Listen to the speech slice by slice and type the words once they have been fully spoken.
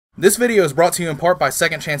This video is brought to you in part by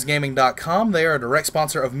SecondChanceGaming.com. They are a direct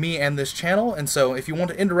sponsor of me and this channel, and so if you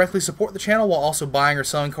want to indirectly support the channel while also buying or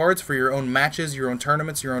selling cards for your own matches, your own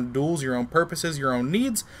tournaments, your own duels, your own purposes, your own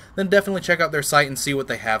needs, then definitely check out their site and see what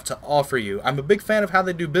they have to offer you. I'm a big fan of how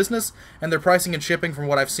they do business, and their pricing and shipping from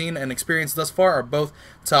what I've seen and experienced thus far are both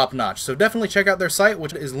top-notch. So definitely check out their site,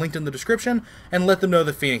 which is linked in the description, and let them know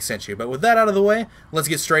that Phoenix sent you. But with that out of the way, let's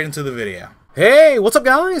get straight into the video. Hey, what's up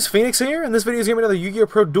guys? Phoenix here, and this video is going to be another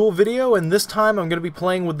YGOpro Duel video, and this time I'm going to be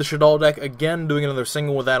playing with the Shaddoll deck again, doing another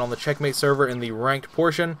single with that on the Checkmate server in the ranked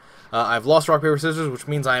portion. I've lost Rock, Paper, Scissors, which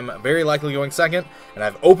means I'm very likely going second, and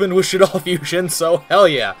I've opened with Shaddoll Fusion, so hell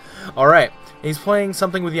yeah. Alright, he's playing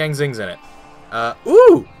something with Yang Zings in it.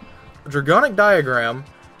 Ooh! Dragonic Diagram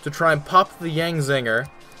to try and pop the Yang Zinger.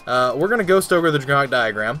 We're going to Ghost Ogre the Dragonic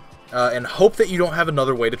Diagram, and hope that you don't have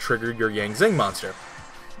another way to trigger your Yang Zing monster.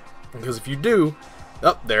 Because if you do,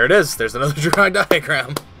 oh, there it is. There's another Dragonic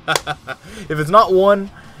Diagram. If it's not one,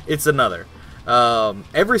 it's another.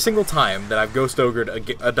 Every single time that I've Ghost Ogred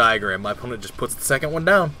a diagram, my opponent just puts the second one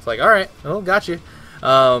down. It's like, alright, well, got you.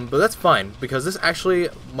 But that's fine, because this actually,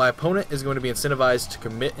 my opponent is going to be incentivized to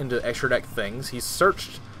commit into extra deck things. He's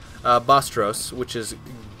searched Bostros, which is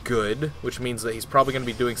good, which means that he's probably going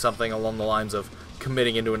to be doing something along the lines of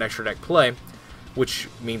committing into an extra deck play, which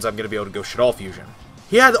means I'm going to be able to go Shaddoll Fusion.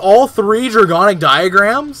 He had all three Dragonic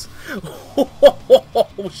Diagrams?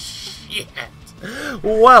 Oh, shit.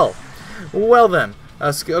 Well then.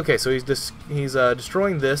 Okay, so he's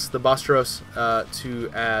destroying this, the Bostros, to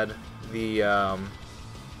add the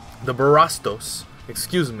Barastos,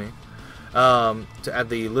 excuse me, to add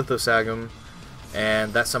the Lithosagum,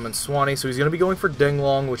 and that summons Swanee, so he's going to be going for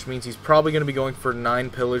Dinglong, which means he's probably going to be going for 9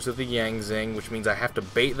 Pillars of the Yang Zing, which means I have to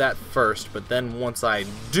bait that first, but then once I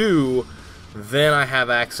do, then I have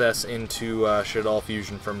access into Shaddoll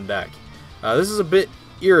Fusion from deck. This is a bit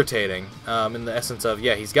irritating in the essence of,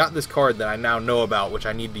 yeah, he's got this card that I now know about, which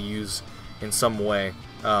I need to use in some way.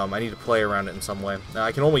 I need to play around it in some way.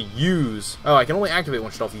 I can only activate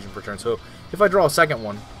one Shaddoll Fusion per turn, so if I draw a second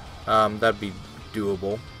one, that'd be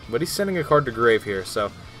doable. But he's sending a card to grave here,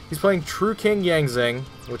 so he's playing True King Yang Zing,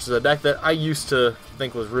 which is a deck that I used to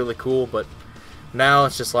think was really cool, but now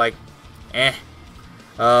it's just like, eh.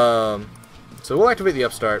 So we'll activate the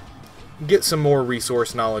Upstart, get some more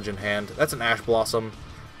resource knowledge in hand. That's an Ash Blossom.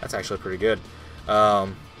 That's actually pretty good.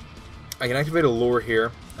 I can activate a Lure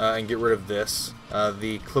here and get rid of this.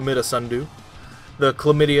 The Chlamydia Sundew. The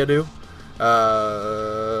Chlamydia Dew.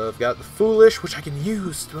 I've got the Foolish, which I can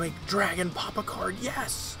use to make Dragon pop a card.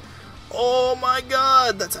 Yes! Oh my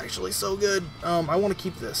god! That's actually so good. I want to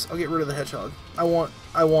keep this. I'll get rid of the Hedgehog. I want.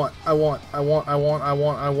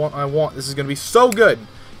 This is going to be so good.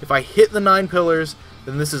 If I hit the 9 pillars,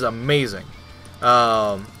 then this is amazing.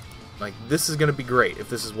 Like, this is going to be great if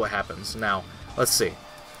this is what happens. Now, let's see.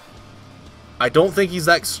 I don't think he's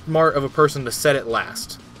that smart of a person to set it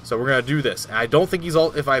last. So we're going to do this. And I don't think he's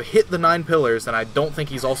all... If I hit the 9 pillars, then I don't think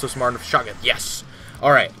he's also smart enough to shotgun. Yes!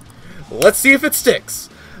 Alright. Let's see if it sticks.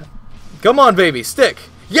 Come on, baby. Stick.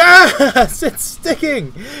 Yes! It's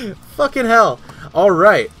sticking! Fucking hell.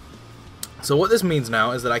 Alright. So what this means now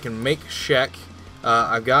is that I can make Shek...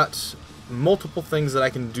 I've got multiple things that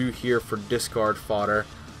I can do here for discard fodder.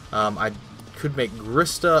 I could make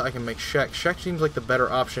Grista, I can make Shek. Shek seems like the better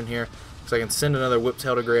option here, because I can send another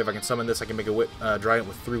Whiptail to grave, I can summon this, I can make a Trident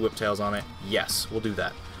with 3 Whiptails on it. Yes, we'll do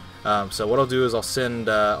that. So what I'll do is I'll send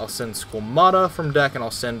Squamata from deck, and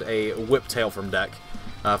I'll send a Whiptail from deck,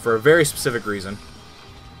 for a very specific reason.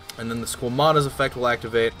 And then the Squamata's effect will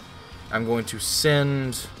activate. I'm going to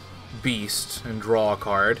send Beast and draw a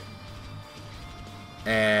card.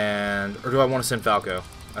 Or do I want to send Falco?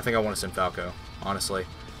 I think I want to send Falco, honestly.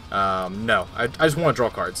 No, I just want to draw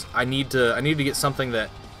cards. I need to get something that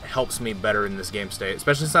helps me better in this game state,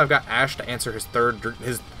 especially since I've got Ash to answer his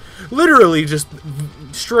literally just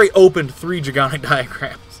straight opened 3 Dragonic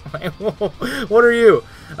Diagrams. What are you?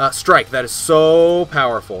 Strike. That is so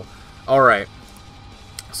powerful. Alright.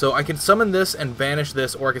 So I can summon this and banish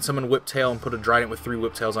this, or I can summon Whiptail and put a Trident with 3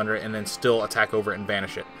 Whiptails under it and then still attack over it and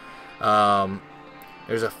banish it.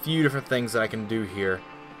 There's a few different things that I can do here.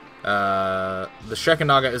 The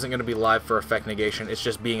Shekanaga isn't going to be live for effect negation. It's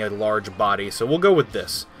just being a large body. So we'll go with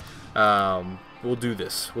this. We'll do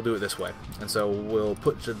this. We'll do it this way. And so we'll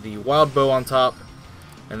put the Wild Bow on top,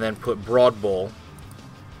 and then put Broad Bull.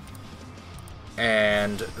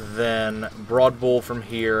 And then Broad Bull from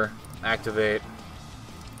here, activate,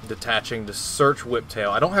 detaching to search Whiptail.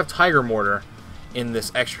 I don't have Tiger Mortar in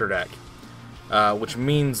this extra deck. Which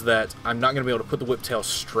means that I'm not going to be able to put the Whiptail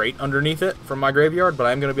straight underneath it from my graveyard, but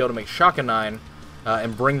I'm going to be able to make Shaka 9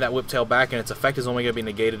 and bring that whiptail back, and its effect is only going to be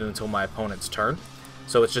negated until my opponent's turn.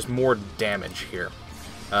 So it's just more damage here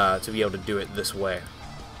to be able to do it this way.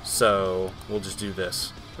 So we'll just do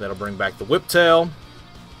this. That'll bring back the whiptail,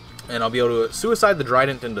 and I'll be able to suicide the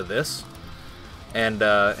Trident into this. And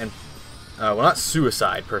well, not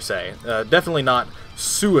suicide per se. Definitely not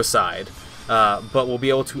suicide. But we'll be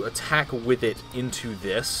able to attack with it into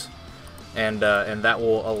this, and that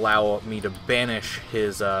will allow me to banish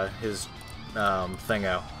his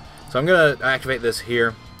thingo. So I'm gonna activate this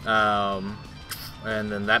here, and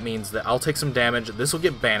then that means that I'll take some damage. This will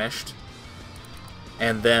get banished,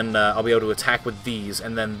 and then I'll be able to attack with these,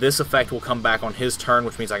 and then this effect will come back on his turn,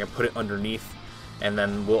 which means I can put it underneath, and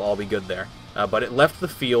then we'll all be good there. But it left the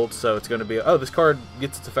field, so it's going to be... Oh, this card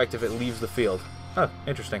gets its effect if it leaves the field. Oh,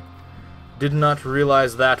 interesting. Did not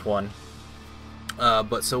realize that one.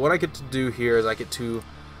 But so what I get to do here is I get to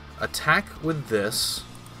attack with this,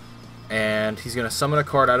 and he's going to summon a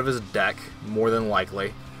card out of his deck, more than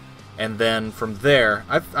likely. And then from there,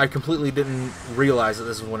 I completely didn't realize that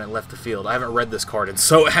this is when it left the field. I haven't read this card in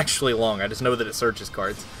so actually long. I just know that it searches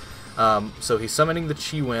cards. So he's summoning the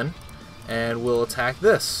Chi-Win, and we'll attack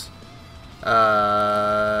this.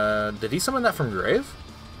 Did he summon that from grave?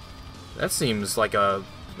 That seems like a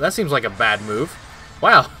bad move.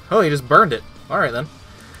 Wow. Oh, he just burned it. All right then.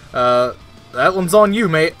 That one's on you,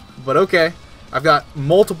 mate. But okay. I've got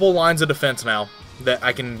multiple lines of defense now that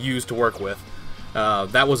I can use to work with.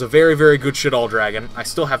 That was a very, very good Shaddoll Dragon. I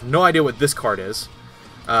still have no idea what this card is.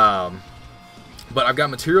 But I've got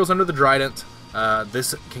materials under the Trident.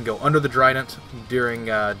 This can go under the Trident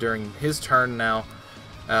during his turn now.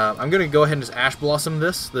 I'm going to go ahead and just Ash Blossom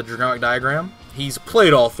this, the Draconic Diagram. He's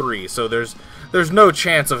played all three, so there's no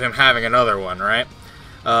chance of him having another one, right?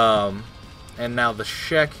 And now the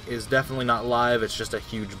Sheck is definitely not live. It's just a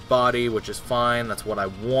huge body, which is fine. That's what I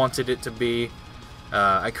wanted it to be.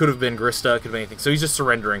 I could have been Grista, could have been anything. So he's just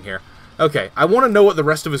surrendering here. Okay, I want to know what the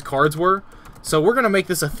rest of his cards were. So we're going to make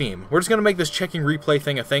this a theme. We're just going to make this checking replay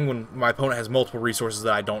thing a thing when my opponent has multiple resources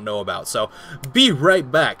that I don't know about. So be right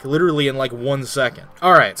back, literally in like 1 second.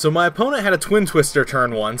 Alright, so my opponent had a Twin Twister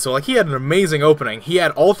turn 1, so like he had an amazing opening. He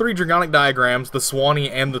had all three Draconic Diagrams, the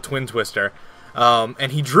Swanee, and the Twin Twister.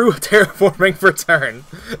 And he drew a Terraforming for turn,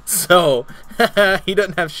 so he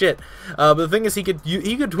doesn't have shit. But the thing is, he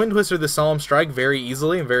could Twin Twister the Solemn Strike very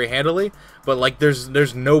easily and very handily. But like,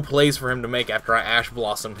 there's no plays for him to make after I Ash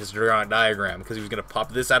Blossomed his Draconic Diagram, because he was gonna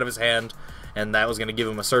pop this out of his hand, and that was gonna give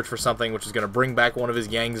him a search for something, which is gonna bring back one of his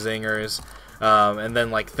Yang Zingers. And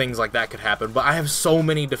then like things like that could happen. But I have so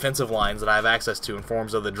many defensive lines that I have access to in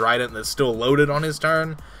forms of the Trident that's still loaded on his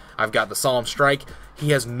turn. I've got the Solemn Strike.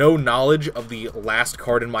 He has no knowledge of the last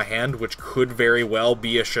card in my hand, which could very well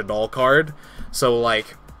be a Shaddoll card. So,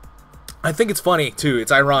 like, I think it's funny, too.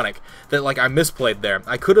 It's ironic that, like, I misplayed there.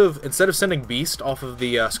 I could have, instead of sending Beast off of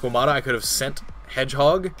the Squamata, I could have sent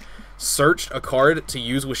Hedgehog, searched a card to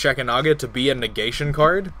use with Shekanaga to be a negation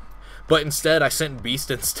card. But instead, I sent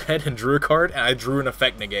Beast instead and drew a card, and I drew an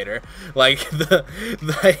effect negator. Like,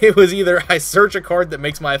 it was either I search a card that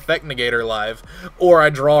makes my effect negator live, or I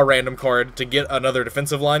draw a random card to get another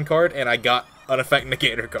defensive line card, and I got an effect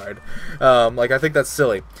negator card. Like, I think that's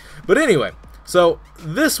silly. But anyway, so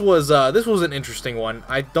this was an interesting one.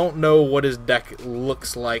 I don't know what his deck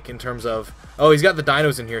looks like in terms of... Oh, he's got the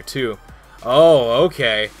Dinos in here, too. Oh,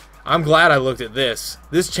 okay. I'm glad I looked at this.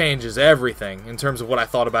 This changes everything in terms of what I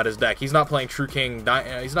thought about his deck. He's not playing True King.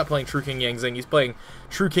 He's not playing True King Yang Zing. He's playing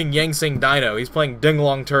True King Yang Sing Dino. He's playing Ding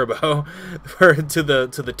Long Turbo to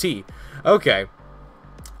the T. Okay,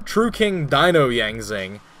 True King Dino Yang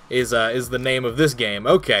Zing is the name of this game.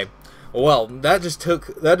 Okay, well that just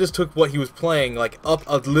took what he was playing like up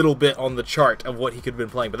a little bit on the chart of what he could have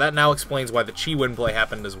been playing. But that now explains why the Chi-Win play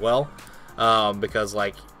happened as well, because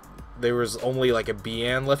like, there was only like a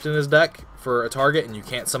Bian left in his deck for a target, and you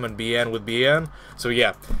can't summon Bian with Bian. So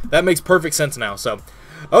yeah, that makes perfect sense now. So,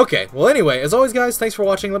 okay, well anyway, as always guys, thanks for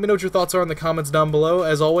watching. Let me know what your thoughts are in the comments down below.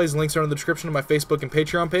 As always, links are in the description of my Facebook and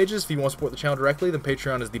Patreon pages. If you want to support the channel directly, then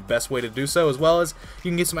Patreon is the best way to do so, as well as you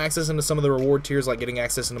can get some access into some of the reward tiers, like getting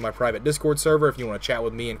access into my private Discord server if you want to chat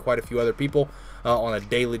with me and quite a few other people on a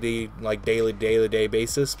daily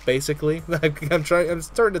basis, basically. I'm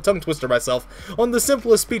starting to tongue twister myself on the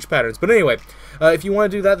simplest speech patterns. But anyway, if you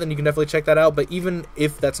want to do that, then you can definitely check that out. But even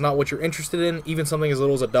if that's not what you're interested in, even something as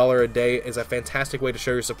little as $1 a day is a fantastic way to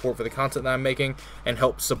show your support for the content that I'm making and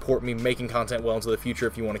help support me making content well into the future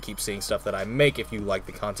if you want to keep seeing stuff that I make, if you like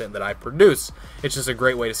the content that I produce. It's just a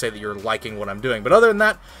great way to say that you're liking what I'm doing. But other than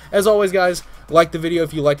that, as always guys, like the video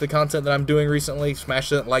if you like the content that I'm doing recently, smash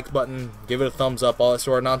that like button, give it a thumbs thumbs up, all that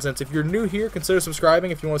sort of nonsense. If you're new here, consider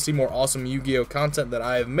subscribing if you want to see more awesome Yu-Gi-Oh content that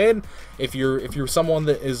I have made. If you're someone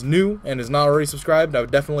that is new and is not already subscribed, I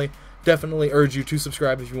would definitely urge you to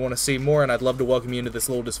subscribe if you want to see more, and I'd love to welcome you into this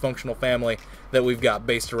little dysfunctional family that we've got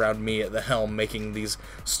based around me at the helm, making these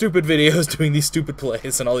stupid videos, doing these stupid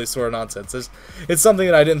plays, and all these sort of nonsense. It's something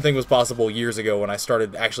that I didn't think was possible years ago when I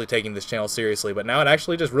started actually taking this channel seriously, but now it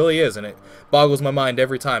actually just really is, and it boggles my mind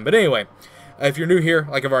every time. But anyway, if you're new here,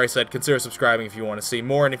 like I've already said, consider subscribing if you want to see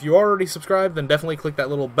more, and if you already subscribed, then definitely click that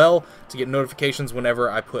little bell to get notifications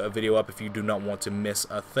whenever I put a video up if you do not want to miss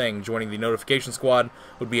a thing. Joining the notification squad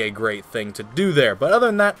would be a great thing to do there. But other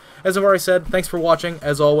than that, as I've already said, thanks for watching,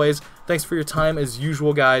 as always. Thanks for your time as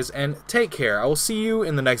usual, guys, and take care. I will see you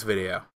in the next video.